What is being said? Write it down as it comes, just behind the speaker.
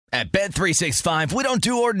At Bet365, we don't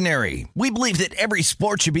do ordinary. We believe that every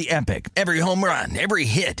sport should be epic. Every home run, every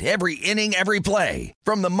hit, every inning, every play.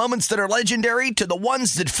 From the moments that are legendary to the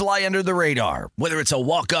ones that fly under the radar. Whether it's a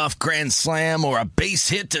walk-off grand slam or a base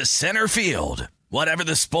hit to center field. Whatever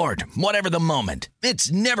the sport, whatever the moment.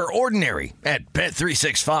 It's never ordinary at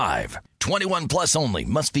Bet365. 21 plus only.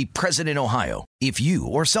 Must be present in Ohio. If you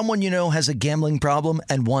or someone you know has a gambling problem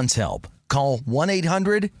and wants help, call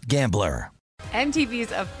 1-800-GAMBLER.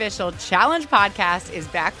 MTV's official Challenge podcast is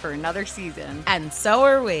back for another season. And so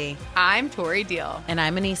are we. I'm Tori Deal. And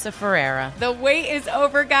I'm Anissa Ferreira. The wait is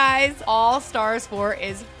over, guys. All Stars 4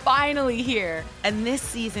 is finally here. And this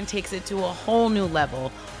season takes it to a whole new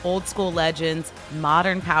level. Old school legends,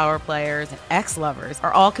 modern power players, and ex-lovers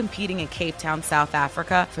are all competing in Cape Town, South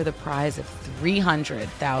Africa for the prize of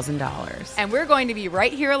 $300,000. And we're going to be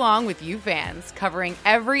right here along with you fans, covering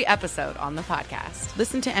every episode on the podcast.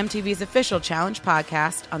 Listen to MTV's official Challenge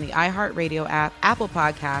podcast on the iHeartRadio app, Apple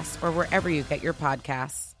Podcasts, or wherever you get your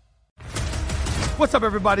podcasts. What's up,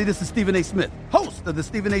 everybody? This is Stephen A. Smith, host of the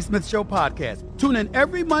Stephen A. Smith Show podcast. Tune in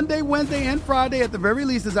every Monday, Wednesday, and Friday at the very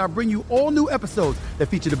least as I bring you all new episodes that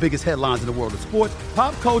feature the biggest headlines in the world of sports,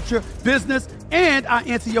 pop culture, business, and I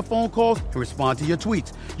answer your phone calls and respond to your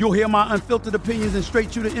tweets. You'll hear my unfiltered opinions and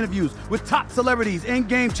straight-shooter interviews with top celebrities and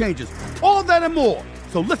game changers. All that and more.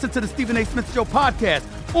 So listen to the Stephen A. Smith Show podcast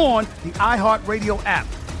on the iHeartRadio app,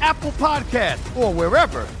 Apple Podcasts, or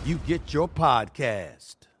wherever you get your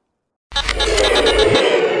podcast.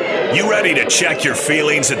 You ready to check your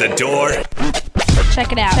feelings at the door?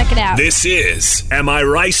 Check it out. Check it out. This is Am I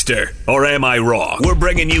Wrighster or Am I Wrong? We're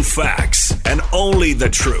bringing you facts and only the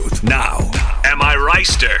truth. Now, am I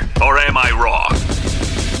Wrighster or am I wrong?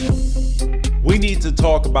 We need to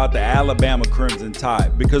talk about the Alabama Crimson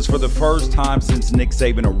Tide because for the first time since Nick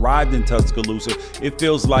Saban arrived in Tuscaloosa, it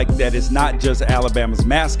feels like that it's not just Alabama's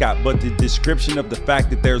mascot, but the description of the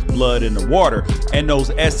fact that there's blood in the water and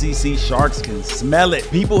those SEC sharks can smell it.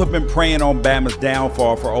 People have been preying on Bama's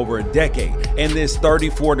downfall for over a decade, and this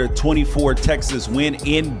 34-24 Texas win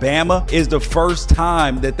in Bama is the first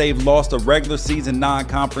time that they've lost a regular season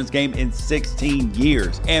non-conference game in 16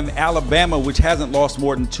 years. And Alabama, which hasn't lost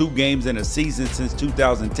more than 2 games in a season since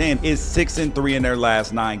 2010, is 6-3 in their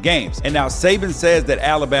last 9 games. And now Saban says that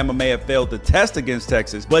Alabama may have failed the test against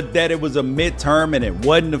Texas, but that it was a midterm and it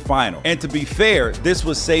wasn't the final. And to be fair, this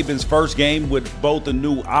was Saban's first game with both a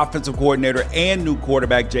new offensive coordinator and new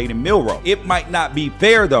quarterback Jaden Milroe. It might not be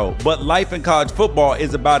fair though, but life in college football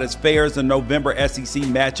is about as fair as a November SEC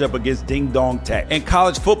matchup against Ding Dong Tech. And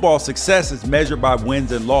college football success is measured by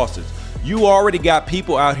wins and losses. You already got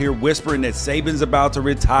people out here whispering that Saban's about to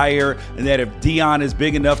retire and that if Deion is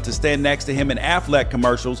big enough to stand next to him in Affleck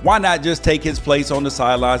commercials, why not just take his place on the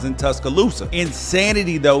sidelines in Tuscaloosa?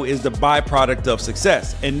 Insanity, though, is the byproduct of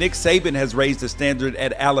success. And Nick Saban has raised the standard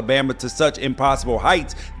at Alabama to such impossible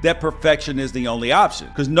heights that perfection is the only option.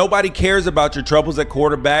 Because nobody cares about your troubles at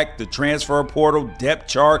quarterback, the transfer portal, depth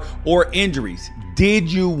chart, or injuries.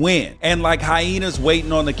 Did you win? And like hyenas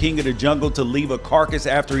waiting on the king of the jungle to leave a carcass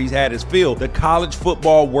after he's had his fill, the college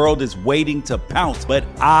football world is waiting to pounce. But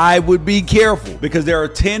I would be careful because there are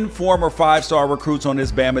 10 former 5-star recruits on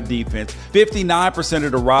this Bama defense. 59%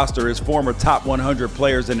 of the roster is former top 100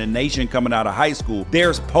 players in the nation coming out of high school.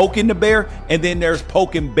 There's poking the bear, and then there's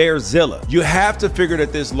poking Bearzilla. You have to figure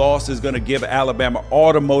that this loss is going to give Alabama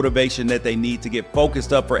all the motivation that they need to get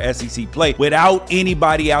focused up for SEC play without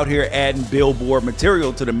anybody out here adding billboard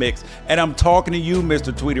material to the mix. And I'm talking to you,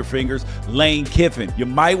 Mr. Tweeter Fingers, Lane Kiffin. You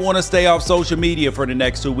might want to stay off social media for the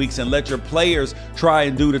next 2 weeks and let your players try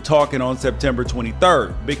and do the talking on September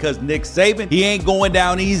 23rd because Nick Saban, he ain't going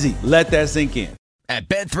down easy. Let that sink in. At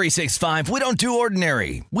Bet365, we don't do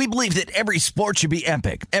ordinary. We believe that every sport should be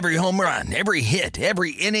epic. Every home run, every hit,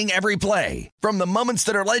 every inning, every play. From the moments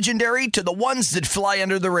that are legendary to the ones that fly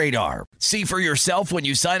under the radar. See for yourself when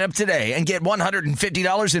you sign up today and get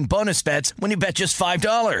 $150 in bonus bets when you bet just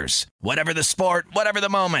 $5. Whatever the sport, whatever the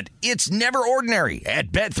moment, it's never ordinary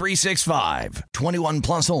at Bet365. 21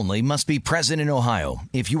 plus only. Must be present in Ohio.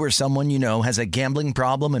 If you or someone you know has a gambling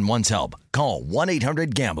problem and wants help, call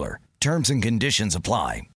 1-800-GAMBLER. Terms and conditions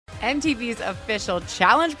apply. MTV's official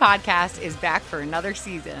Challenge podcast is back for another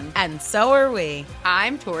season. And so are we.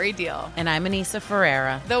 I'm Tori Deal. And I'm Anissa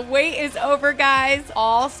Ferreira. The wait is over, guys.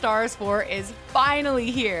 All Stars 4 is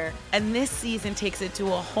finally here. And this season takes it to a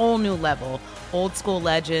whole new level. Old school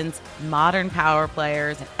legends, modern power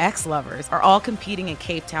players, and ex-lovers are all competing in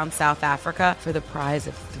Cape Town, South Africa for the prize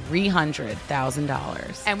of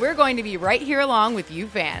 $300,000. And we're going to be right here along with you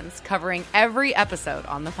fans, covering every episode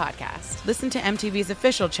on the podcast. Listen to MTV's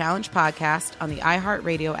official Challenge podcast on the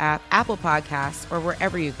iHeartRadio app, Apple Podcasts, or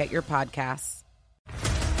wherever you get your podcasts.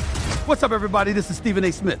 What's up, everybody? This is Stephen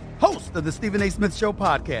A. Smith, host of the Stephen A. Smith Show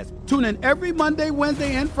podcast. Tune in every Monday,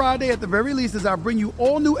 Wednesday, and Friday at the very least as I bring you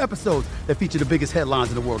all new episodes that feature the biggest headlines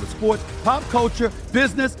in the world of sports, pop culture,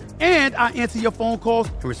 business, and I answer your phone calls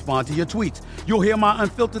and respond to your tweets. You'll hear my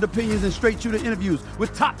unfiltered opinions and straight-shooter interviews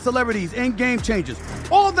with top celebrities and game changers.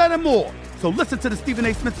 All that and more. So listen to the Stephen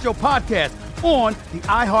A. Smith Show podcast on the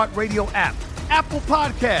iHeartRadio app, Apple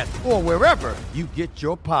Podcasts, or wherever you get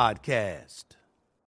your podcasts.